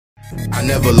I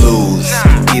never lose,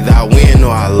 either I win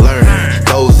or I learn.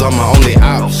 Those are my only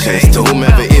options, to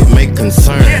whomever it may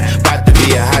concern. About to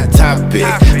be a hot topic,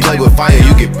 play with fire,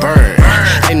 you get burned.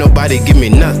 Ain't nobody give me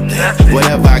nothing,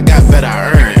 whatever I got better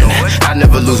I earn. I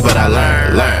never lose but I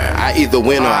learn. I either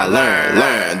win or I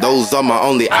learn. Those are my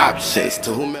only options,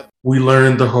 to whomever. We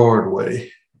learned the hard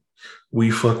way.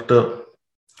 We fucked up.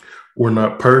 We're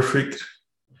not perfect,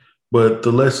 but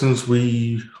the lessons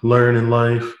we learn in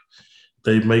life,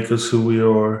 they make us who we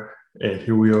are, and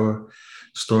here we are,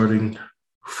 starting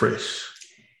fresh.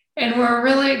 And we're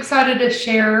really excited to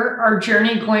share our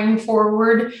journey going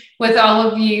forward with all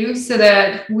of you so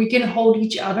that we can hold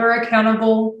each other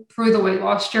accountable through the weight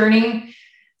loss journey.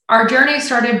 Our journey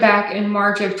started back in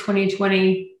March of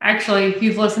 2020. Actually, if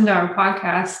you've listened to our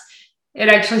podcast, it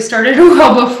actually started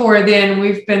well before then.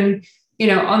 We've been,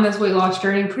 on this weight loss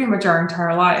journey pretty much our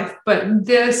entire life. But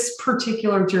this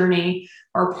particular journey,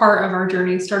 or part of our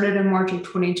journey, started in March of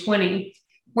 2020,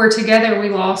 where together we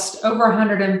lost over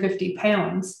 150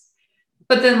 pounds.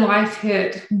 But then life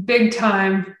hit big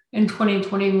time in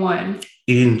 2021.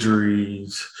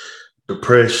 Injuries,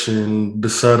 depression,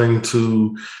 deciding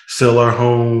to sell our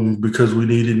home because we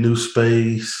needed new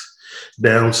space,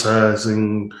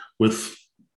 downsizing with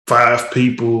 5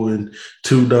 people and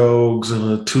 2 dogs and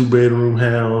a 2-bedroom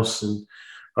house, and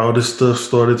all this stuff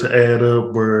started to add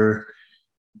up where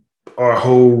our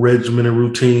whole regimen and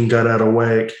routine got out of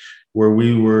whack, where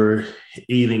we were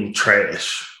eating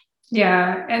trash.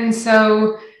 Yeah, and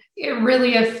so it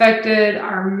really affected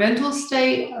our mental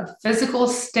state, our physical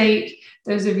state.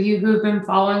 Those of you who have been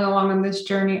following along on this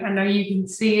journey, I know you can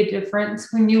see a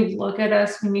difference when you look at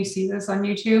us, when you see this on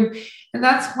YouTube. And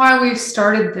that's why we've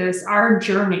started this, our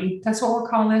journey. That's what we're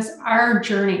calling this, our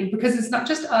journey, because it's not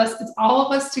just us, it's all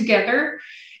of us together.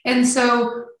 And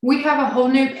so we have a whole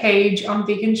new page on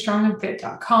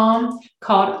veganstrongandfit.com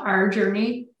called Our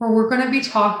Journey, where we're going to be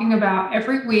talking about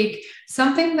every week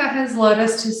something that has led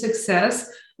us to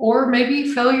success or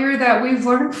maybe failure that we've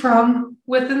learned from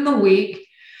within the week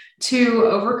to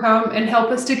overcome and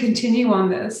help us to continue on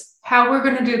this. How we're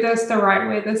going to do this the right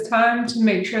way this time to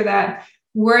make sure that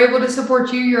we're able to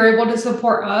support you, you're able to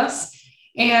support us,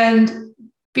 and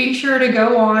be sure to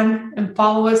go on and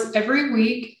follow us every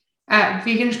week at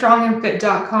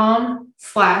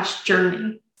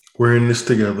veganstrongandfit.com/journey. We're in this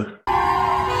together.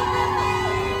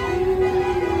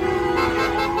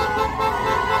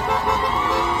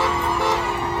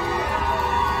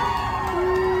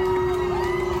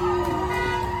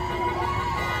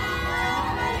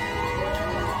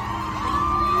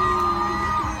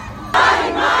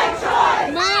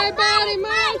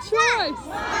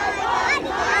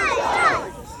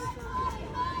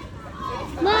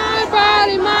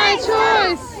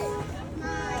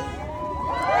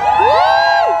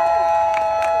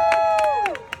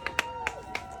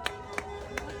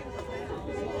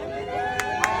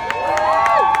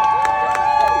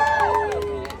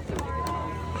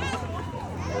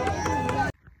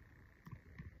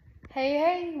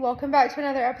 Hey, welcome back to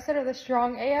another episode of the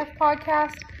Strong AF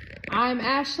podcast. I'm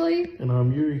Ashley. And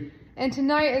I'm Yuri. And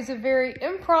tonight is a very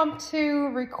impromptu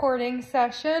recording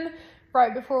session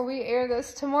right before we air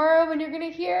this tomorrow when you're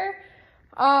going to hear.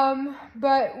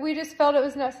 But we just felt it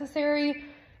was necessary.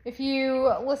 If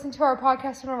you listen to our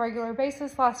podcast on a regular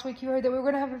basis, last week you heard that we were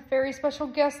going to have a very special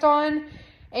guest on.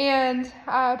 And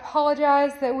I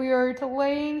apologize that we are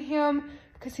delaying him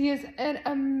because he is an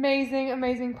amazing,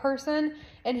 amazing person.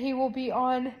 And he will be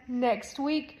on next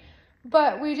week.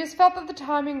 But we just felt that the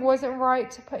timing wasn't right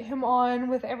to put him on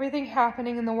with everything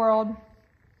happening in the world.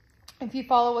 If you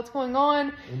follow what's going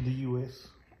on in the U.S.,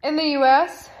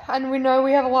 and we know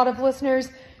we have a lot of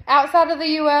listeners outside of the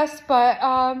U.S., but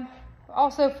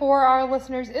also for our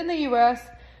listeners in the U.S.,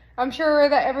 I'm sure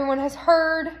that everyone has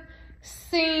heard,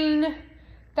 seen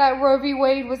that Roe v.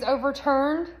 Wade was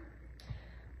overturned.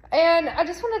 And I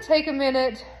just want to take a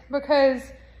minute because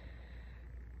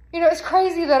it's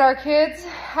crazy that our kids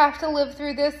have to live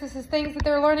through this. This is things that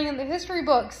they're learning in the history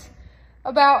books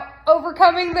about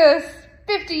overcoming this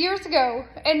 50 years ago.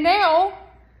 And now,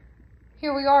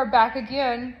 here we are back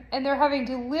again, and they're having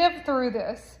to live through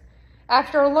this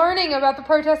after learning about the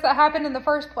protests that happened in the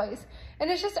first place.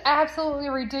 And it's just absolutely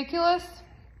ridiculous.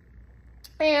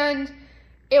 And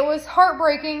it was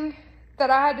heartbreaking that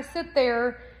I had to sit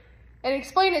there and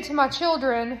explain it to my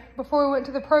children before we went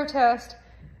to the protest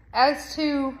as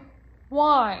to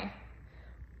why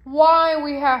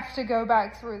we have to go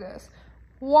back through this,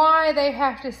 why they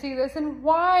have to see this, and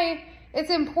why it's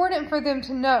important for them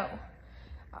to know.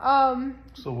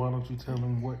 So why don't you tell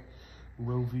them what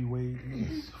Roe v. Wade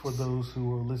is for those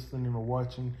who are listening or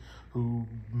watching who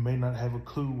may not have a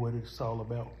clue what it's all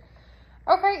about?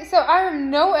 Okay, so I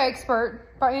am no expert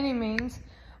by any means,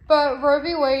 but Roe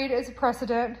v. Wade is a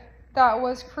precedent that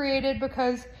was created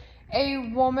because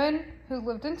a woman who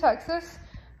lived in Texas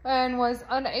and was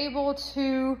unable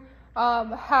to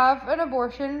have an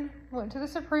abortion went to the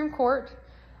Supreme Court,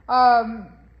 and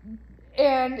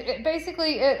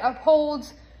it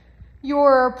upholds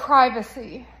your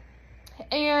privacy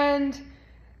and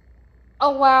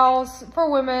allows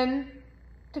for women,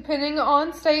 depending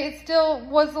on state, it still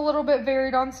was a little bit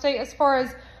varied on state as far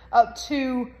as up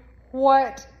to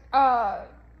what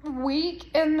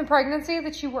week in the pregnancy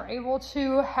that you were able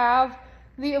to have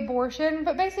the abortion.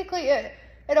 But basically it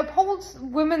upholds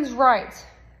women's rights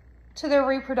to their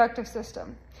reproductive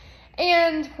system.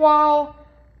 And while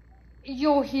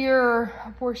you'll hear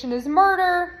abortion is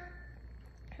murder,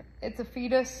 it's a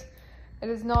fetus. It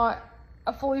is not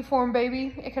a fully formed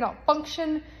baby. It cannot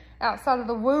function outside of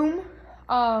the womb.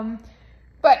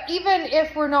 But even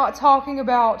if we're not talking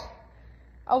about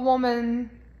a woman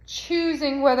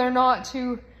choosing whether or not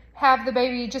to have the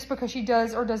baby just because she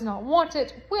does or does not want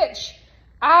it, which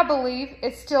I believe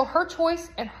is still her choice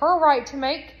and her right to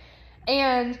make.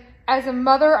 And as a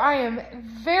mother, I am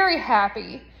very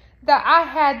happy that I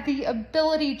had the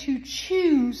ability to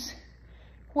choose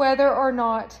whether or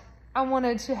not I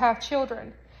wanted to have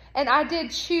children. And I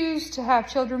did choose to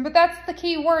have children, but that's the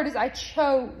key word, is I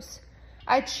chose.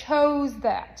 I chose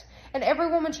that. And every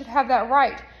woman should have that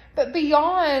right. But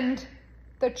beyond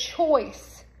the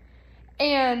choice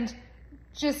and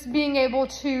just being able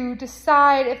to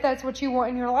decide if that's what you want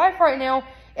in your life right now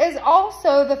is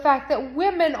also the fact that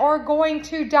women are going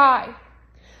to die.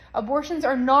 Abortions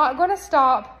are not going to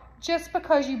stop just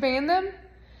because you ban them.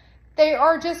 They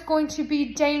are just going to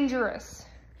be dangerous.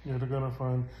 Yeah, they're going to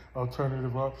find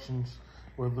alternative options,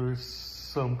 whether it's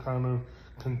some kind of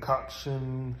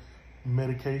concoction,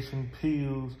 medication,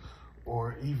 pills,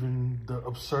 or even the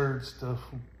absurd stuff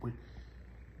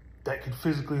that could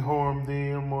physically harm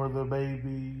them or the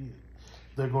baby.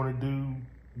 They're going to do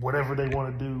whatever they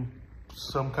want to do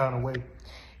some kind of way.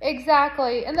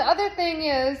 Exactly. And the other thing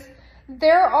is,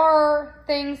 there are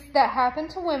things that happen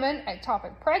to women,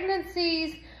 ectopic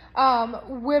pregnancies,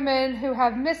 women who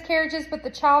have miscarriages, but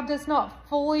the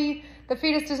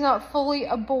fetus does not fully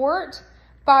abort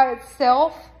by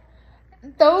itself.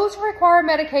 Those require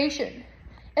medication.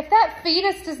 If that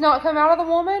fetus does not come out of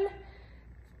the woman,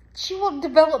 she will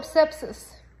develop sepsis.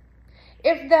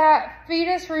 If that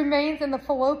fetus remains in the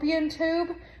fallopian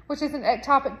tube, which is an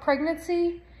ectopic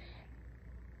pregnancy,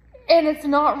 and it's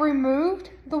not removed,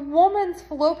 the woman's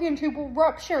fallopian tube will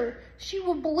rupture. She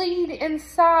will bleed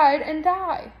inside and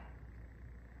die.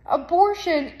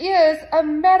 Abortion is a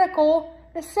medical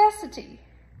necessity.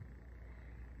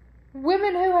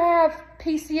 Women who have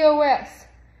PCOS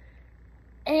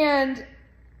and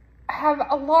have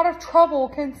a lot of trouble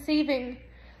conceiving.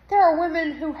 There are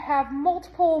women who have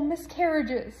multiple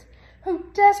miscarriages, who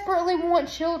desperately want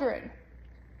children.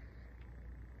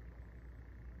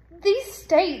 These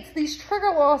states, these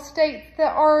trigger law states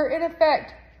that are in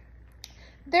effect,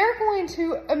 they're going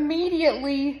to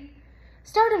immediately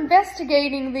start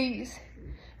investigating these.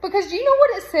 Because do you know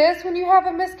what it says when you have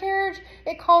a miscarriage?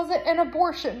 It calls it an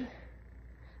abortion.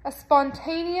 A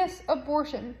spontaneous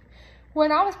abortion.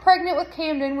 When I was pregnant with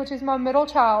Camden, which is my middle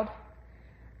child,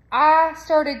 I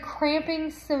started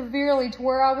cramping severely to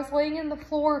where I was laying in the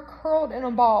floor curled in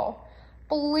a ball,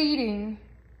 bleeding.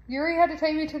 Yuri had to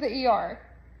take me to the ER.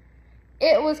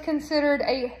 It was considered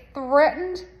a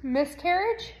threatened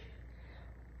miscarriage,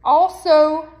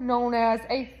 also known as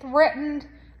a threatened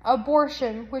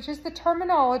abortion, which is the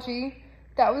terminology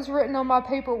that was written on my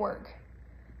paperwork.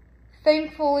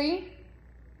 Thankfully,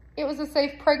 it was a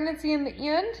safe pregnancy in the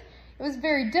end. It was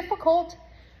very difficult,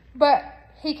 but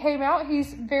he came out.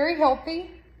 He's very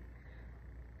healthy.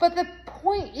 But the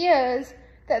point is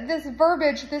that this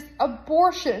verbiage, this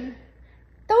abortion,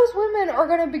 those women are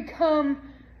going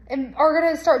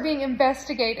to start being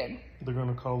investigated. They're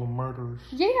going to call them murderers.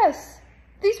 Yes.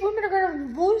 These women are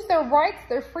going to lose their rights,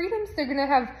 their freedoms. They're going to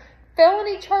have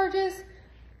felony charges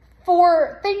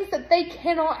for things that they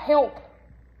cannot help.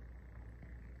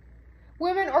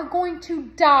 Women are going to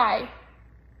die.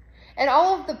 And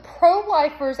all of the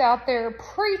pro-lifers out there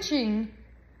preaching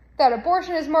that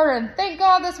abortion is murder, and thank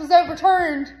God this was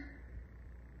overturned.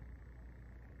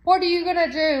 What are you going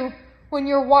to do when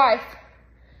your wife,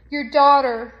 your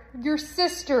daughter, your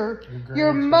sister,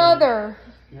 your mother,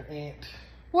 your aunt,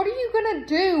 what are you going to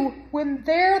do when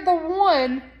they're the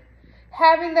one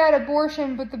having that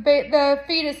abortion, but the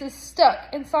fetus is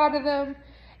stuck inside of them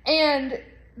and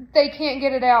they can't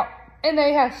get it out and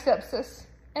they have sepsis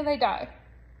and they die?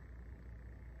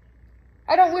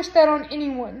 I don't wish that on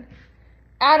anyone.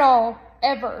 at all,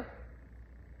 ever.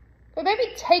 But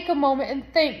maybe take a moment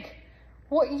and think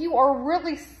what you are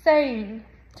really saying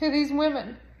to these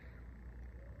women.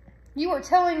 You are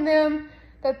telling them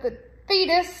that the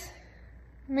fetus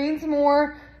means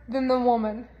more than the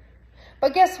woman.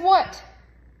 But guess what?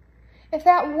 If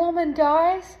that woman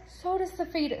dies, so does the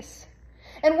fetus.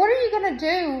 And what are you going to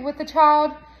do with the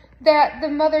child that the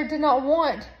mother did not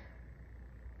want?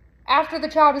 After the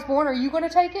child is born, are you going to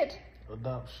take it?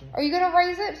 Adoption. Are you going to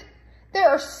raise it? There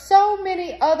are so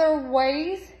many other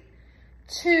ways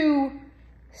to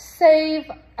save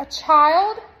a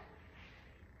child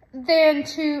than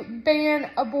to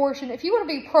ban abortion. If you want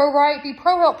to be pro-right, be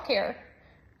pro-health care.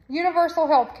 Universal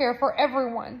health care for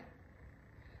everyone.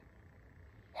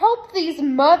 Help these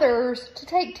mothers to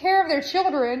take care of their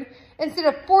children instead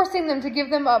of forcing them to give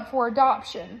them up for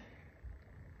adoption.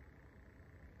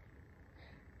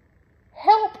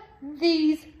 Help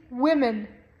these women.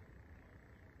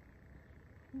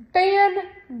 Ban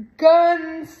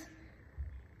guns.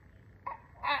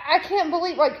 I can't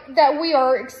believe that we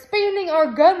are expanding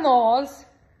our gun laws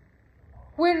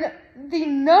when the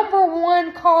number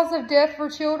one cause of death for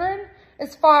children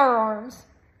is firearms.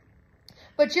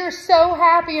 But you're so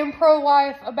happy and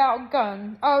pro-life about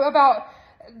about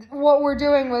what we're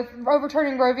doing with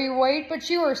overturning Roe v. Wade, but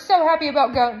you are so happy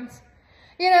about guns.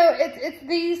 You know, it's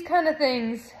these kind of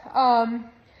things. I'm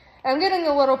getting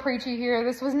a little preachy here.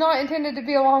 This was not intended to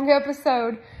be a long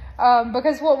episode,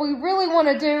 because what we really want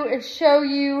to do is show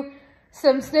you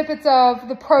some snippets of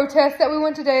the protest that we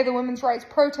went today, the women's rights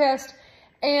protest,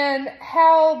 and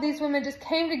how these women just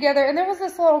came together. And there was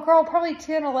this little girl, probably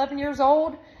 10, 11 years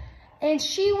old, and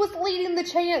she was leading the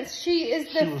chants. She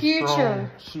is the future. Strong.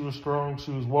 She was strong.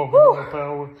 She was walking in her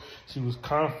power. She was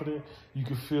confident. You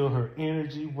could feel her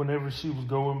energy whenever she was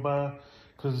going by,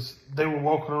 because they were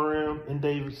walking around in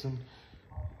Davidson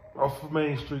off of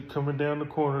Main Street, coming down the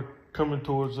corner, coming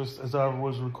towards us as I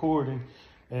was recording.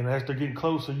 And as they're getting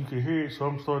closer, you could hear it. So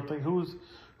I'm starting to think,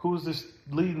 who is this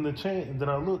leading the chant? And then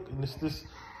I look, and it's this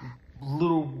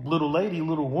little lady,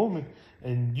 little woman.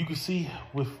 And you can see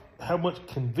with how much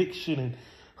conviction and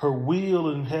her will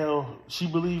and how she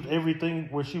believed everything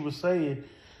what she was saying,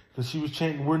 because she was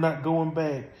chanting, "We're not going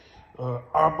back.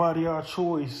 Our body, our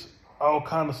choice," all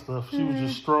kind of stuff. She was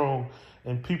just strong.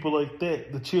 And people like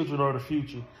that, the children are the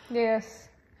future. Yes.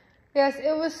 Yes,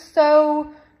 it was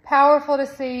so powerful to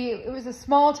see. It was a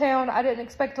small town. I didn't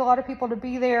expect a lot of people to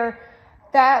be there.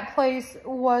 That place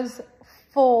was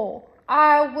full.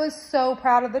 I was so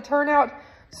proud of the turnout.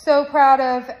 So proud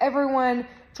of everyone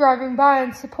driving by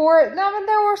in support. Now, I mean,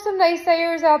 there were some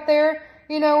naysayers out there.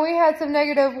 You know, we had some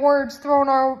negative words thrown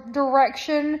our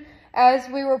direction as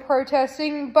we were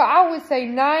protesting, but I would say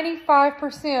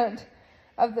 95%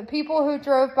 of the people who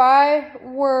drove by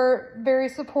were very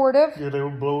supportive. Yeah, they were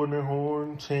blowing their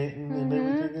horn, chanting, and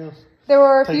everything else. There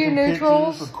were a Taking few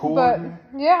neutrals, pictures, recording.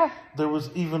 but yeah. There was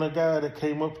even a guy that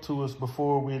came up to us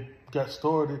before we got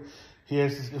started. He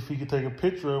asked us if he could take a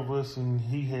picture of us, and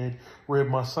he had read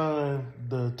my sign,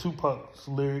 the Tupac's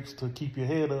lyrics to "Keep Your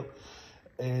Head Up,"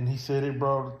 and he said it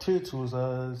brought a tear to his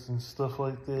eyes and stuff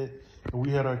like that. And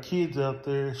we had our kids out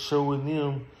there showing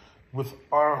them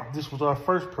this was our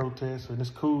first protest, and it's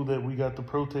cool that we got to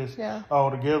protest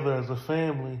all together as a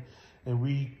family, and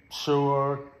we show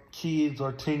our kids,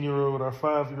 our 10-year-old, our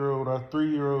 5-year-old, our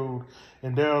 3-year-old,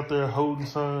 and they're out there holding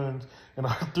signs, and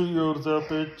our 3-year-old is out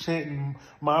there chanting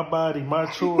 "My body, my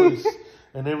choice,"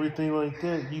 and everything like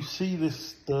that. You see this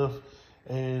stuff,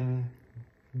 and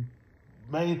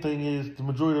main thing is the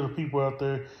majority of the people out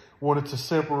there wanted to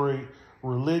separate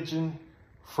religion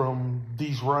from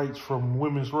these rights, from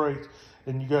women's rights,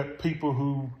 and you got people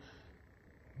who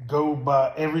go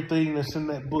by everything that's in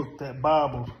that book, that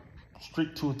Bible,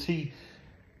 strict to a T,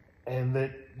 and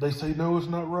that they say, "No, it's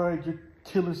not right. You're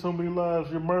killing so many lives.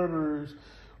 You're murderers,"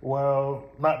 while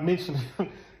not mentioning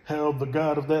how the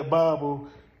God of that Bible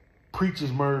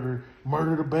preaches murder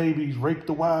the babies, rape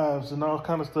the wives, and all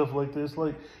kind of stuff like this.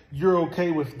 Like, you're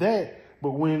okay with that,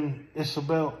 but when it's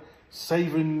about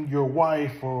saving your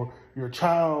wife or your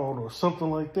child or something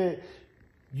like that,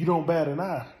 you don't bat an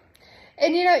eye.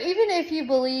 And you know, even if you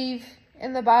believe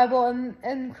in the Bible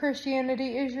and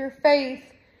Christianity is your faith,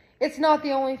 it's not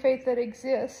the only faith that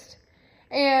exists.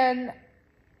 And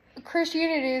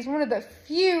Christianity is one of the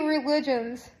few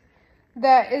religions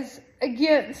that is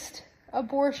against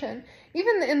abortion.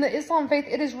 Even in the Islam faith,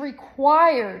 it is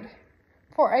required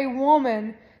for a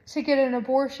woman to get an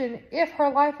abortion if her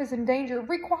life is in danger.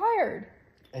 Required.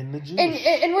 And the Jews.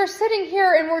 And we're sitting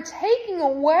here and we're taking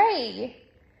away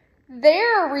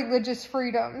their religious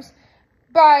freedoms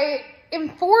by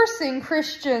enforcing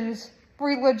Christians'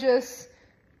 religious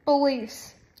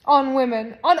beliefs on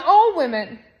women, on all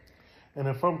women. And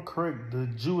if I'm correct, the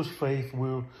Jewish faith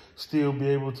will still be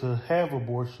able to have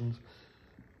abortions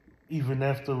even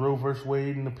after Roe vs.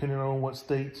 Wade, and depending on what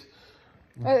states.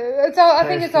 I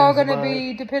think it's all going to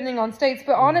be depending on states.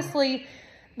 But honestly,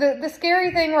 the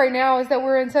scary thing right now is that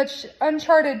we're in such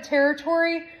uncharted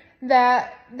territory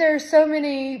that there's so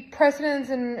many precedents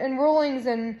and rulings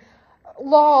and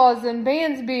laws and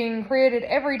bans being created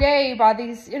every day by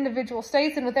these individual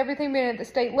states, and with everything being at the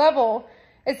state level,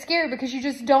 it's scary because you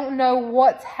just don't know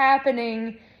what's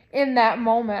happening in that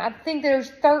moment. I think there's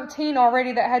 13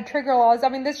 already that had trigger laws. I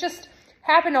mean, this just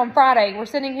happened on Friday. We're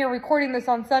sitting here recording this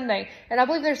on Sunday, and I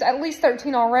believe there's at least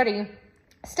 13 already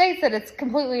states that it's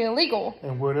completely illegal.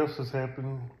 And what else has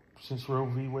happened since Roe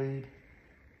v. Wade?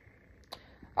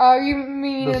 You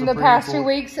mean in the past 2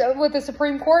 weeks with the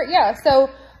Supreme Court? Yeah, so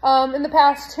in the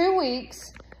past 2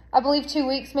 weeks, I believe 2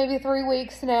 weeks, maybe 3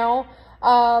 weeks now,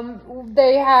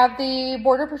 they have the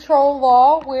Border Patrol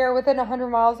law where within 100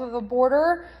 miles of the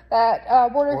border,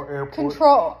 that border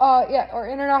control, or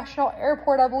international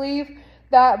airport, I believe,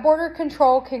 that border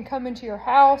control can come into your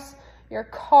house, your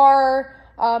car,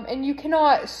 and you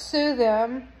cannot sue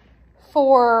them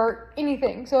for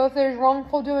anything. So if there's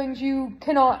wrongful doings, you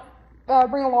cannot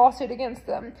bring a lawsuit against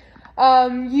them.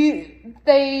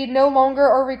 They no longer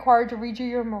are required to read you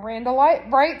your Miranda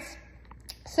rights.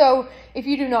 So if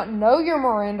you do not know your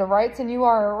Miranda rights and you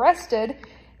are arrested,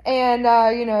 and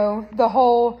the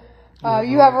whole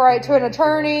you have a right to an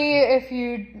attorney. If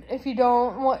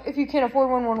you can't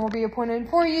afford one will be appointed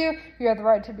for you. You have the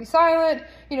right to be silent.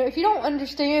 If you don't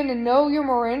understand and know your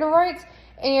Miranda rights,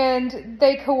 and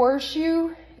they coerce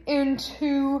you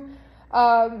into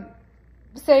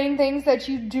saying things that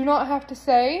you do not have to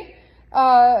say,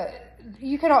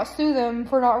 you cannot sue them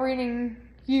for not reading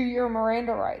your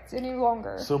Miranda rights any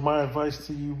longer. So my advice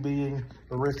to you, being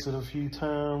arrested a few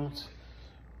times,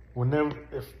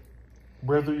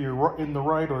 whether you're in the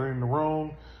right or in the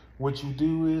wrong, what you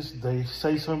do is they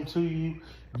say something to you,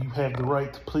 you have the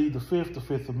right to plead the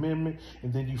Fifth Amendment,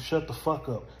 and then you shut the fuck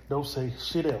up. Don't say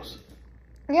shit else.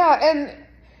 Yeah,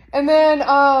 and then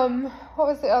what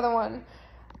was the other one?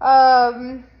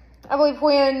 I believe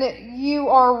when you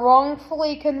are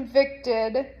wrongfully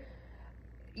convicted,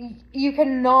 you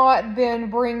cannot then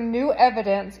bring new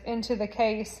evidence into the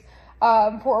case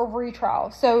for a retrial.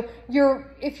 So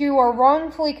if you are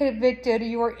wrongfully convicted,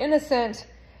 you are innocent,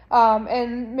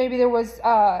 and maybe there was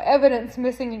evidence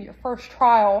missing in your first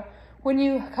trial. When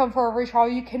you come for a retrial,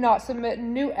 you cannot submit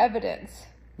new evidence.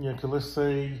 Yeah, because let's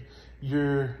say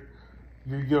you're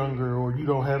younger, or you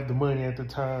don't have the money at the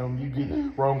time, you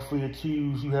get wrongfully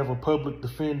accused, you have a public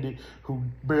defendant who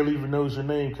barely even knows your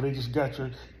name because they just got your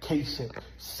case at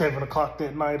 7 o'clock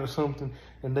that night or something,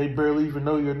 and they barely even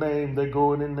know your name. They're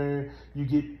going in there, you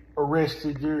get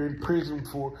arrested, you're in prison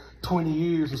for 20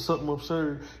 years or something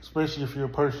absurd, especially if you're a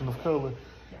person of color.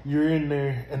 You're in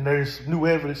there and there's new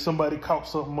evidence. Somebody caught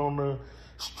something on the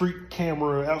street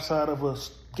camera outside of a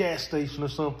gas station or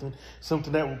something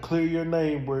that will clear your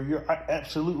name where you're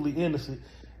absolutely innocent.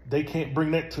 They can't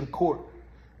bring that to the court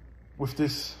with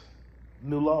this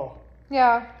new law.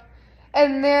 Yeah.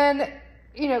 And then,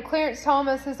 Clarence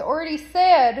Thomas has already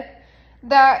said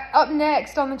that up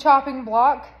next on the chopping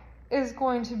block is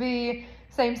going to be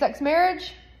same-sex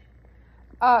marriage,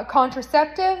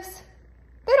 contraceptives.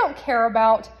 They don't care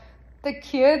about the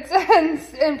kids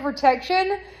and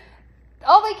protection.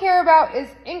 All they care about is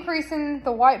increasing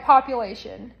the white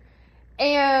population.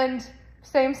 And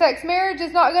same-sex marriage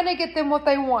is not going to get them what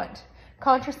they want.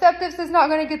 Contraceptives is not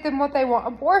going to get them what they want.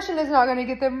 Abortion is not going to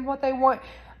get them what they want.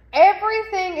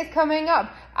 Everything is coming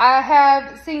up. I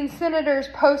have seen senators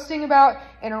posting about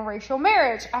interracial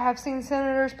marriage. I have seen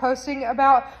senators posting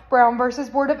about Brown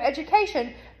versus Board of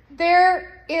Education.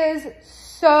 There is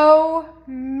so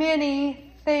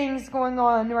many things going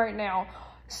on right now.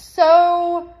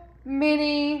 So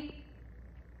many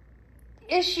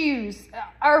issues.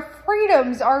 Our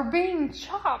freedoms are being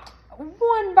chopped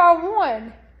one by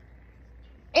one.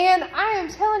 And I am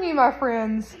telling you, my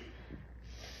friends,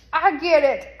 I get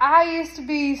it. I used to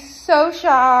be so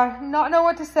shy, not know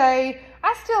what to say.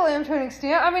 I still am to an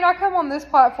extent. I mean, I come on this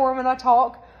platform and I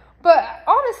talk, but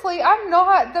honestly, I'm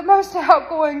not the most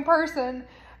outgoing person.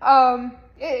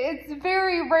 It's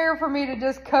very rare for me to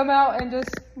just come out and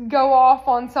just go off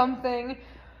on something.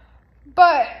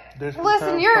 But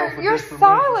listen, your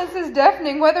silence is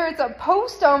deafening, whether it's a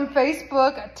post on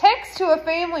Facebook, a text to a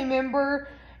family member,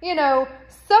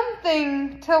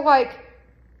 something to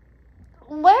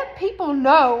let people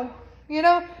know.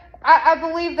 I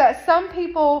believe that some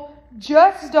people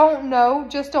just don't know,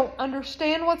 just don't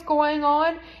understand what's going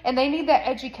on, and they need that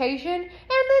education. And then,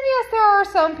 yes, there are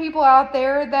some people out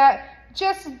there that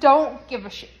just don't give a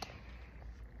shit.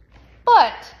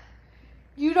 But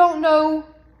you don't know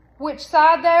which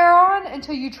side they're on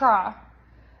until you try.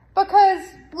 Because,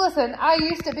 listen, I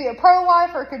used to be a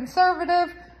pro-life or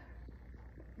conservative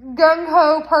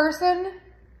gung-ho person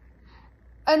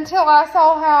until I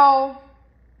saw how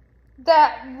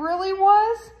that really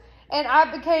was. And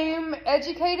I became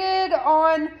educated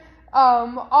on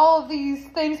all of these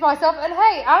things myself. And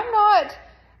hey,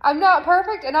 I'm not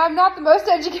perfect, and I'm not the most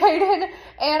educated,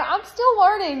 and I'm still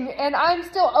learning, and I'm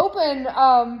still open.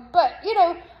 But you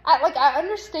know, I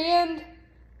understand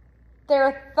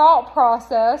their thought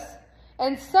process,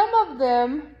 and some of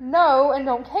them know and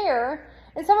don't care,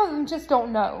 and some of them just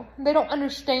don't know. They don't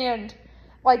understand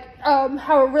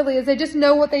how it really is. They just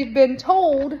know what they've been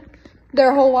told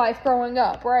their whole life growing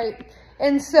up, right?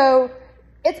 And so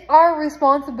it's our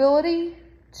responsibility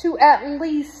to at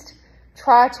least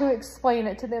try to explain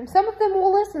it to them. Some of them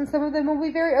will listen, some of them will be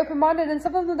very open-minded, and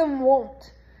some of them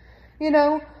won't. You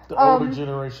know, the older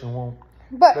generation won't.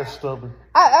 But they're stubborn.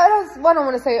 I don't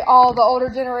want to say all the older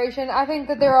generation. I think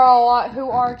that there are a lot who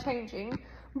are changing.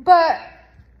 But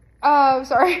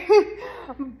sorry.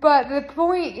 But the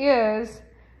point is,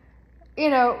 you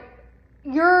know,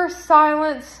 your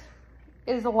silence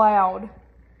is loud.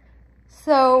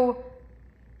 So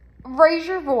raise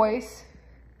your voice,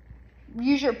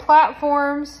 use your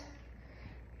platforms.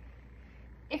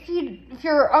 If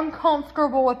you're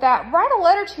uncomfortable with that, write a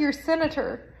letter to your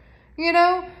senator. You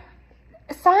know,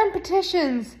 sign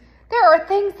petitions. There are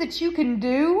things that you can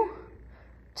do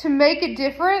to make a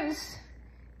difference,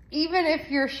 even if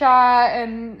you're shy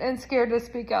and scared to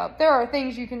speak up. There are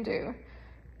things you can do.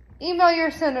 Email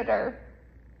your senator.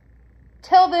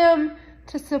 Tell them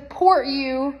to support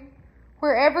you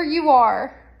wherever you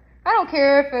are. I don't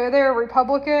care if they're a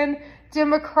Republican,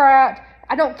 Democrat.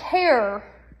 I don't care.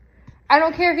 I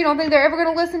don't care if you don't think they're ever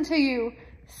going to listen to you.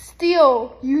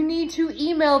 Still, you need to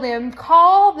email them,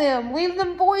 call them, leave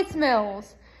them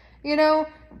voicemails. You know,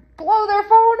 blow their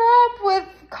phone up with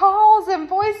calls and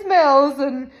voicemails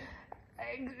and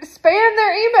spam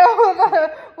their email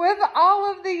with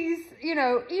all of these, you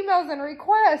know, emails and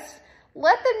requests.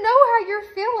 Let them know how you're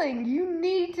feeling. You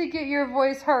need to get your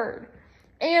voice heard.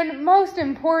 And most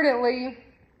importantly,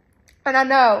 and I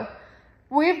know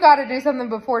we've got to do something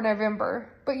before November,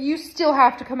 but you still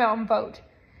have to come out and vote.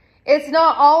 It's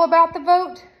not all about the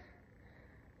vote,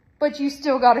 but you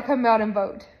still got to come out and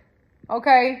vote.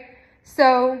 Okay?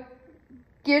 So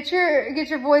get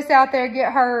your voice out there,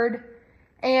 get heard.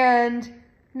 And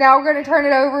now we're going to turn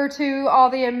it over to all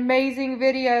the amazing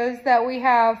videos that we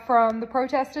have from the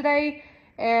protest today.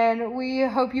 And we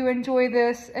hope you enjoy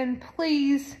this. And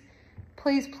please,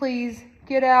 please, please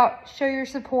get out, show your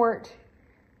support.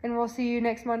 And we'll see you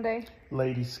next Monday.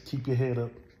 Ladies, keep your head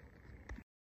up.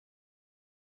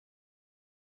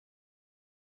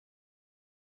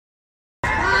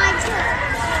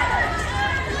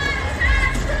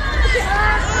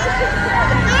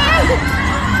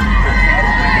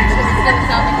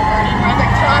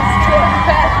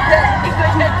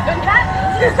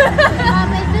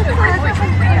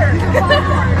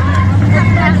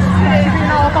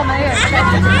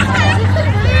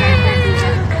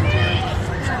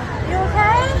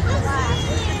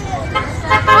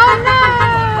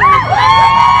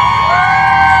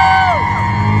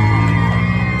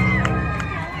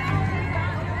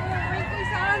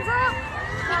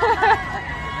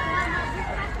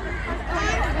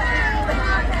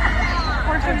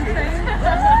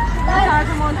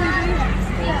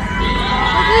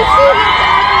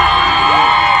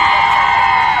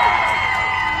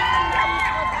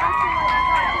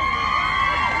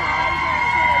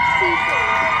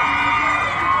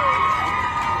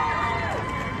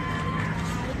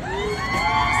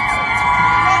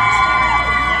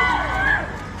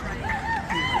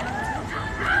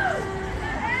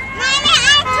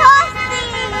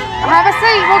 Have a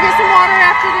seat. We'll get some water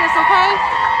after this, okay?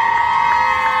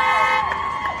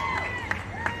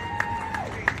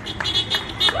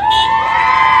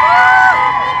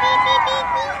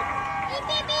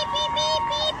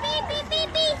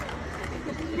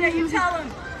 Yeah, you tell him.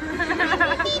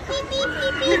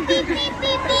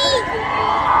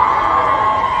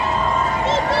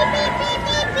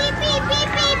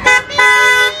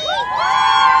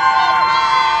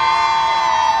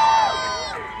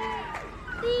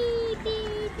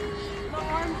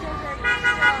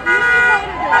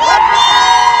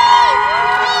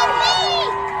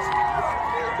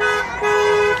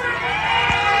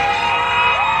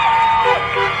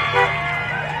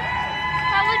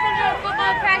 How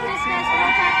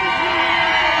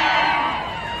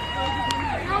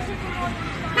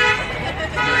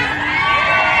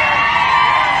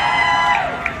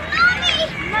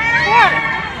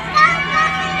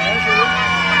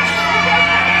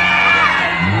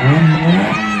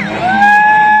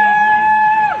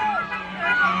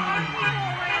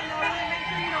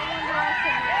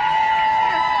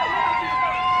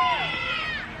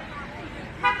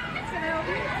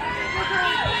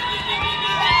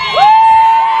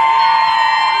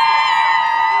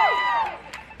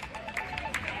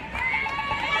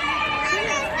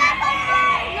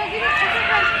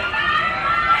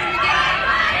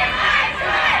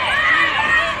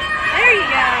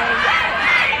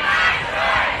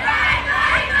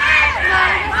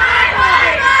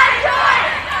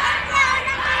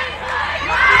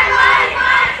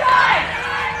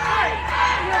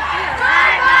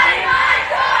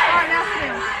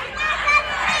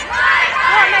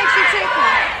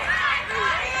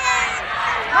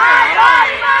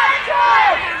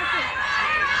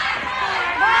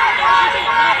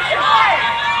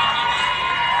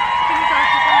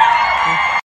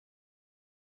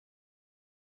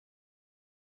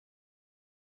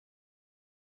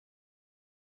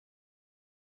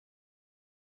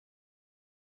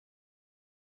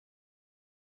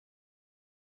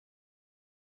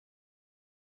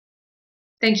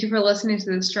Thank you for listening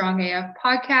to the Strong AF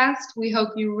podcast. We hope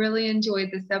you really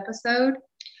enjoyed this episode.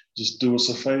 Just do us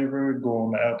a favor, go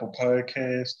on the Apple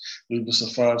Podcast, leave us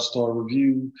a 5-star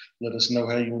review, let us know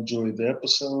how you enjoyed the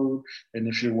episode. And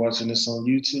if you're watching this on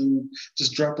YouTube,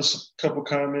 just drop us a couple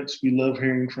comments. We love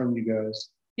hearing from you guys.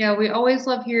 Yeah, we always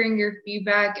love hearing your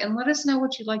feedback, and let us know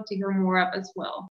what you'd like to hear more of as well.